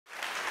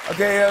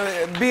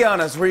Okay, be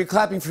honest. Were you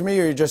clapping for me,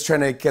 or are you just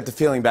trying to get the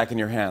feeling back in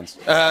your hands?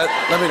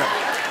 Let me know.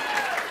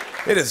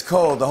 It is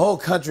cold. The whole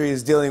country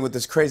is dealing with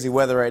this crazy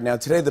weather right now.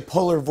 Today, the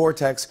polar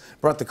vortex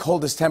brought the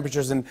coldest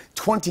temperatures in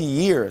 20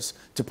 years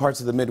to parts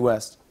of the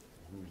Midwest.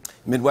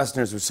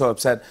 Midwesterners were so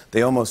upset,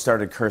 they almost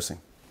started cursing.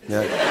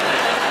 Yeah.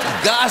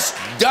 Gosh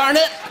darn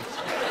it!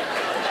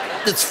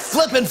 It's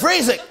flippin'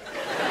 freezing!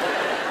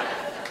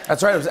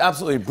 That's right, it was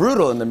absolutely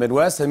brutal in the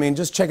Midwest. I mean,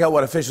 just check out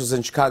what officials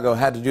in Chicago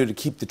had to do to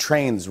keep the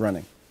trains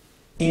running.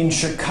 In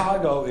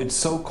Chicago, it's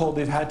so cold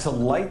they've had to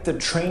light the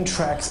train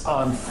tracks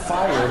on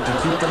fire to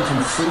keep them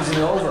from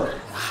freezing over.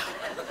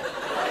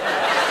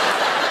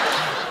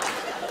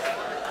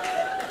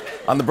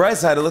 On the bright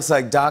side, it looks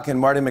like Doc and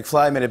Marty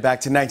McFly made it back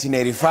to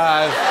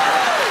 1985.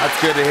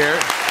 That's good to hear.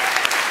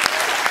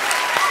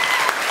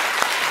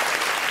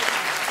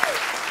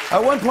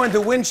 At one point,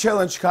 the wind chill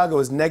in Chicago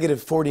was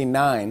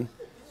 -49.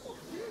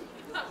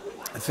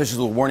 Officials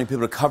were warning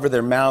people to cover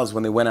their mouths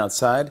when they went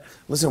outside.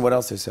 Listen to what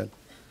else they said.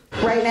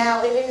 Right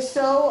now, it is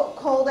so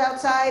cold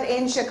outside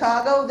in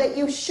Chicago that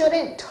you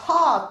shouldn't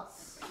talk.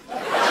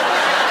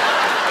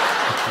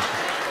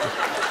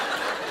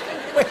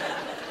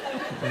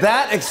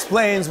 That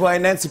explains why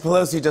Nancy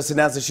Pelosi just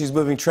announced that she's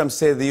moving Trump's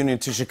State of the Union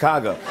to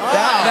Chicago. Oh.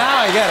 Now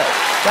I get it.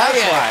 That's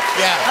why.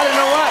 Yeah. I don't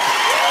know what.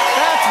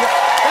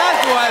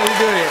 That's why they're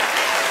doing it.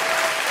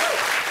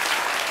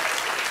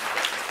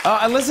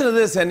 And listen to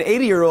this. An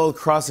 80-year-old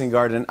crossing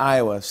guard in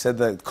Iowa said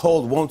the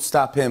cold won't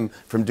stop him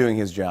from doing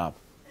his job.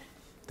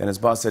 Then his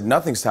boss said,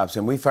 nothing stops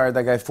him. We fired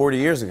that guy 40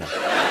 years ago.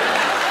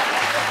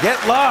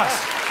 Get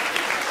lost.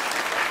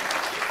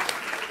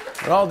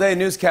 But all day,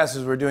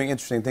 newscasters were doing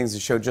interesting things to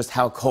show just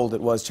how cold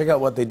it was. Check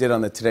out what they did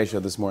on the Today Show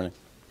this morning.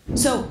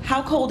 So,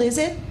 how cold is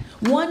it?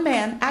 One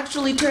man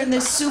actually turned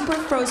this super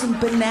frozen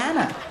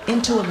banana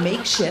into a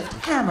makeshift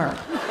hammer.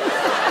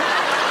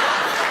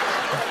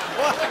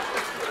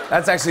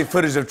 That's actually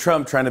footage of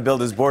Trump trying to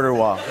build his border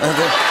wall.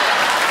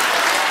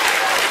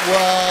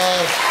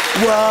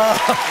 Whoa.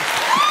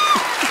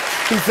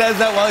 He says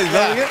that while he's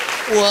building it?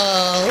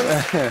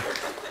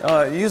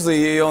 Whoa.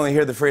 Usually you only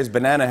hear the phrase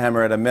banana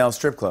hammer at a male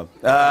strip club.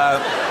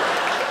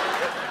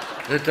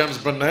 Here comes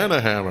Banana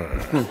Hammer.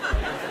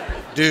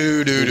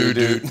 Do do do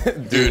do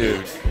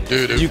do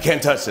do do. You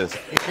can't touch this.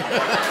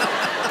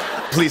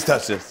 Please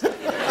touch this.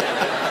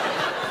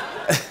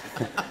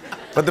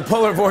 But the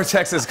polar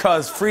vortex has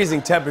caused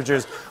freezing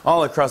temperatures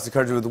all across the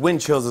country, with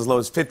wind chills as low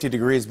as 50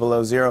 degrees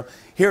below zero.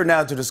 Here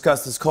now to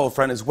discuss this cold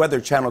front is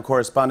Weather Channel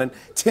correspondent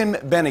Tim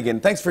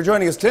Bennigan. Thanks for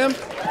joining us, Tim. Yep,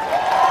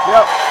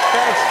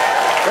 thanks.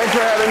 Thanks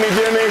for having me,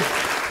 Jimmy.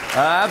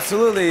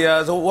 Absolutely.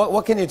 So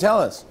what can you tell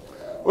us?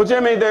 Well,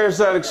 Jimmy, there's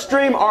an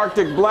extreme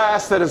Arctic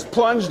blast that has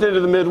plunged into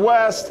the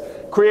Midwest,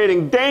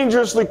 creating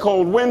dangerously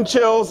cold wind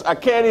chills. I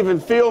can't even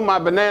feel my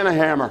banana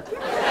hammer.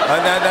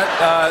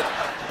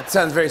 That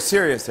sounds very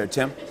serious there,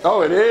 Tim.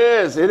 Oh, it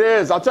is. It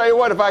is. I'll tell you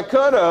what, if I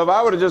could have,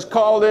 I would have just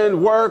called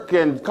in work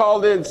and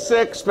called in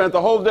sick, spent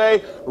the whole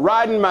day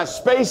riding my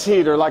space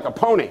heater like a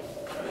pony.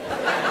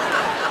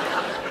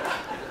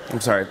 I'm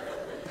sorry.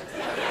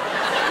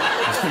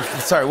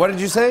 Sorry, what did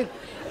you say?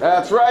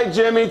 That's right,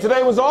 Jimmy.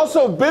 Today was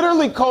also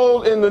bitterly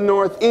cold in the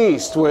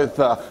Northeast, with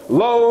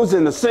lows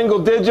in the single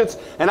digits,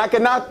 and I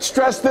cannot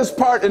stress this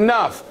part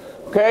enough.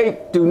 Okay?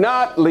 Do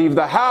not leave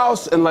the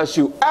house unless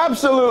you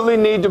absolutely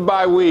need to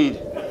buy weed.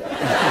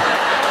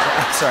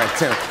 Sorry,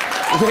 Tim.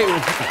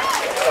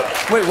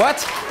 Wait,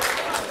 what?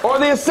 Or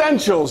the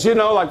essentials, you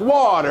know, like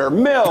water,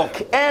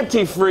 milk,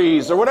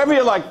 antifreeze, or whatever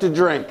you like to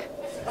drink.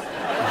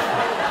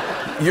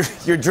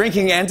 You're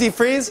drinking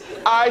antifreeze?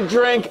 I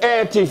drink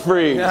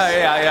antifreeze.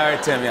 Yeah, all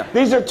right, Tim, yeah.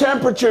 These are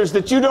temperatures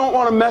that you don't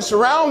want to mess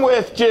around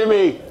with,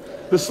 Jimmy.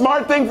 The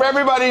smart thing for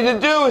everybody to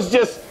do is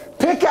just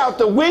pick out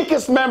the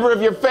weakest member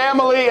of your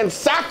family and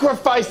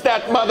sacrifice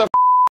that motherfucker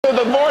to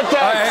the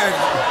vortex.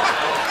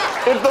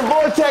 If the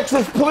vortex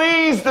is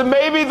pleased, then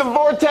maybe the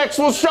vortex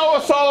will show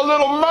us all a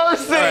little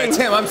mercy. All right,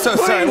 Tim, I'm so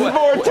Please, sorry.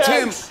 Vortex.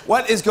 Tim,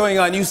 what is going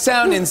on? You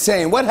sound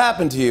insane. What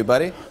happened to you,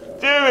 buddy?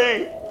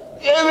 Jimmy!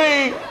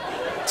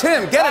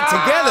 Tim, get it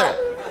together.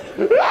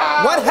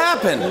 What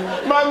happened?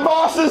 My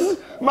bosses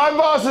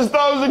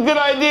thought it was a good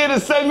idea to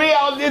send me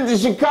out into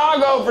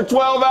Chicago for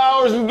 12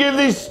 hours and give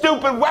these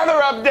stupid weather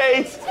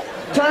updates.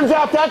 Turns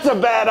out that's a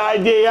bad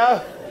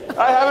idea.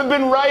 I haven't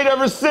been right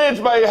ever since.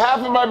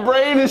 Half of my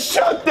brain is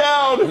shut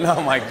down.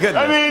 Oh, my goodness.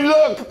 I mean,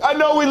 look, I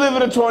know we live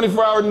in a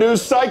 24-hour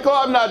news cycle.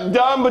 I'm not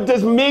dumb, but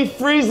does me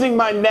freezing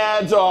my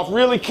nads off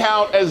really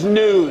count as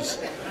news?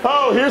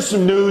 Oh, here's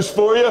some news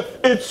for you.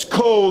 It's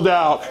cold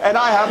out, and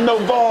I have no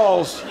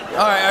balls.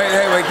 All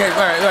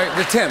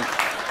right, Tim.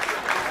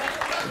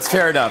 It's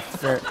fair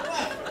enough.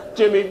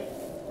 Jimmy,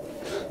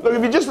 look,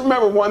 if you just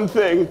remember one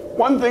thing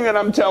that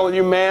I'm telling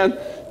you, man,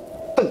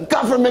 the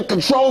government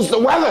controls the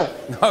weather.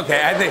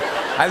 Okay,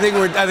 I think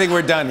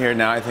we're done here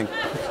now. I think.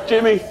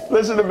 Jimmy,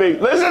 listen to me.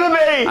 Listen to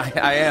me.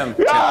 I am.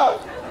 Yeah.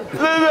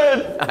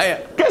 Listen,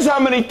 guess how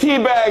many tea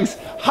bags,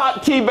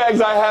 hot tea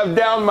bags I have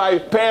down my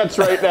pants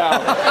right now.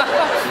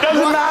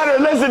 Doesn't matter.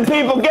 Listen,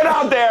 people, get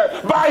out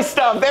there. Buy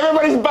stuff.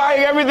 Everybody's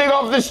buying everything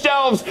off the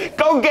shelves.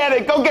 Go get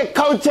it. Go get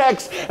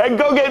Kotex and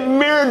go get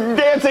mirrored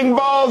dancing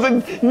balls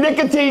and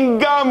nicotine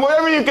gum.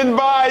 Whatever you can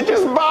buy,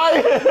 just buy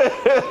it.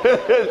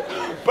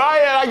 Buy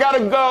it. I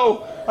gotta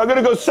go. I'm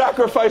gonna go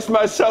sacrifice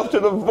myself to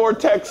the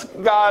Vortex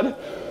God.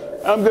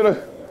 I'm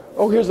gonna...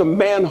 Oh, here's a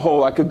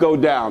manhole I could go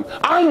down.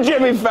 I'm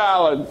Jimmy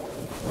Fallon.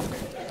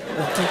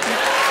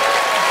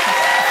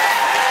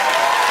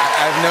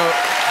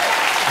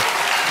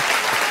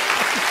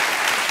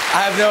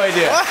 I have no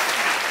idea. What?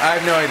 I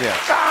have no idea.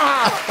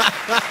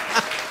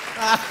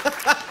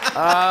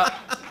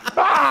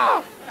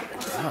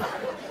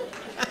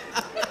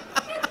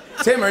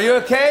 Tim, are you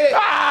okay?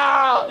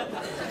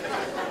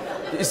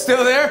 You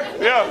still there?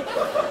 Yeah.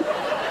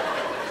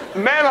 The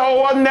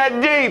manhole wasn't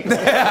that deep.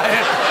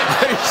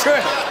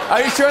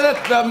 Are you sure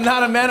that's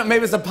not a manhole?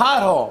 Maybe it's a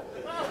pothole.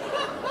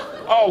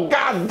 Oh,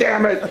 God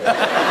damn it. You're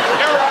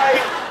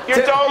right.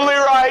 You're totally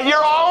right.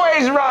 You're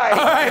always right.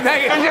 All right,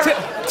 thank you.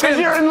 Because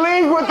you're in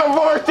league with the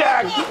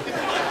Vortex.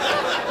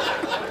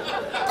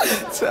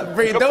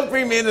 Don't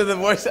bring me into the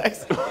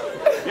Vortex.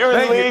 You're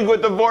in league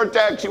with the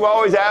Vortex. You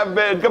always have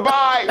been.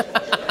 Goodbye.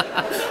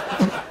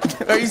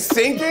 Are you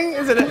sinking?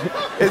 Is it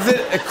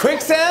a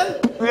quicksand?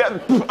 Yeah,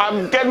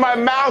 I'm getting my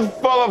mouth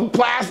full of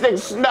plastic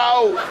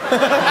snow.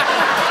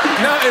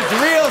 No, it's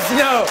real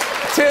snow.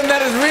 Tim,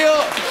 that is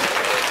real.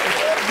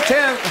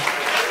 Tim,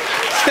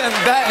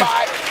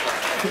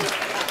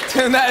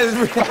 that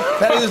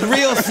is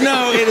real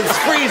snow. It is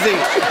freezing.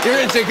 You're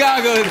in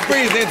Chicago. It's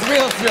freezing. It's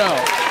real snow.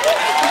 What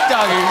are you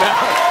talking about?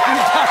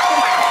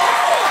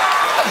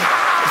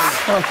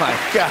 Oh my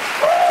God.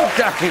 What are you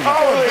talking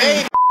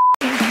about?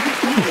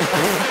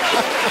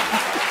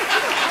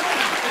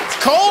 It's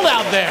cold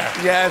out there.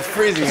 Yeah, it's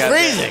freezing. It's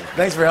freezing.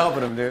 Thanks for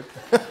helping him, dude.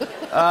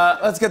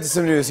 Let's get to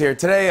some news here.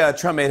 Today,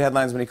 Trump made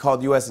headlines when he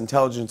called U.S.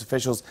 intelligence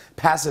officials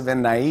passive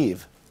and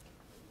naive.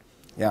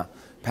 Yeah,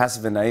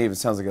 passive and naive. It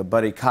sounds like a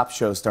buddy cop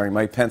show starring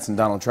Mike Pence and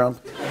Donald Trump.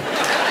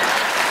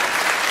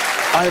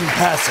 I'm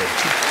passive.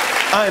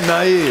 I'm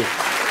naive.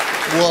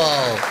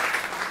 Whoa.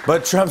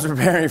 But Trump's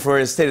preparing for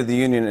his State of the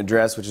Union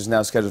address, which is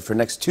now scheduled for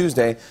next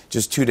Tuesday,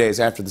 just 2 days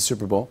after the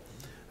Super Bowl.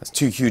 That's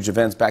two huge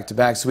events back to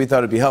back, so we thought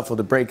it'd be helpful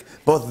to break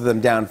both of them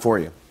down for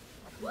you.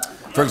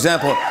 For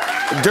example,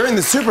 during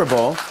the Super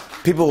Bowl,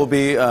 people will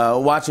be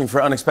watching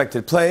for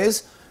unexpected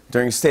plays.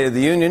 During State of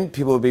the Union,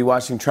 people will be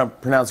watching Trump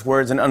pronounce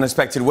words in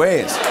unexpected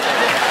ways.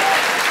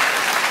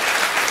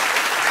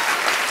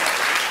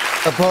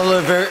 The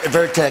polar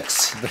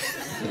vortex.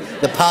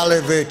 The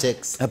polar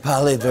vortex. A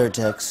poly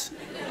vortex.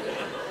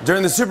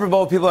 During the Super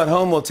Bowl, people at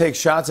home will take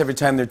shots every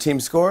time their team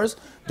scores.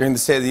 During the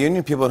State of the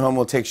Union, people at home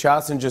will take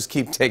shots and just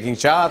keep taking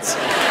shots.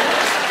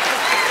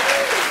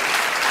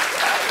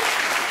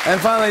 And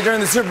finally,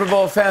 during the Super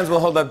Bowl, fans will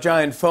hold up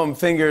giant foam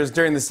fingers.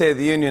 During the State of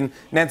the Union,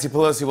 Nancy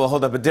Pelosi will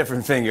hold up a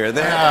different finger.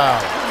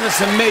 There's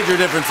some major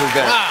differences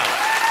there.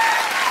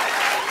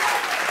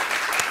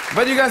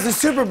 But you guys, the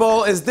Super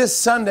Bowl is this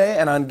Sunday,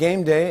 and on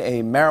game day,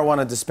 a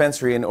marijuana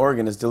dispensary in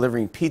Oregon is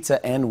delivering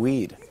pizza and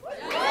weed.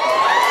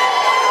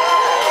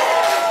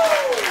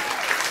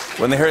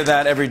 When they heard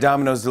that, every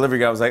Domino's delivery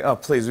guy was like, oh,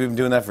 please, we've been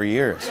doing that for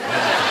years.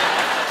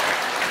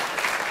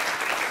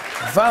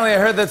 Finally, I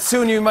heard that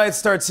soon you might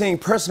start seeing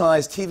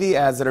personalized TV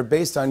ads that are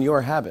based on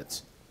your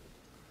habits.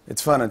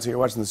 It's fun until you're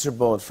watching the Super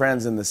Bowl with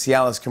friends and the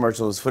Cialis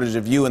commercial is footage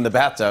of you in the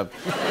bathtub.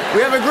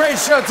 We have a great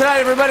show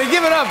tonight, everybody.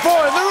 Give it up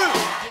for The Root.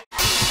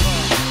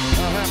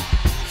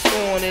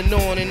 On and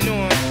on and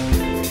on.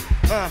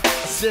 I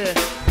said,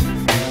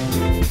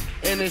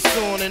 and it's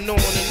on and on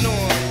and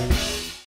on.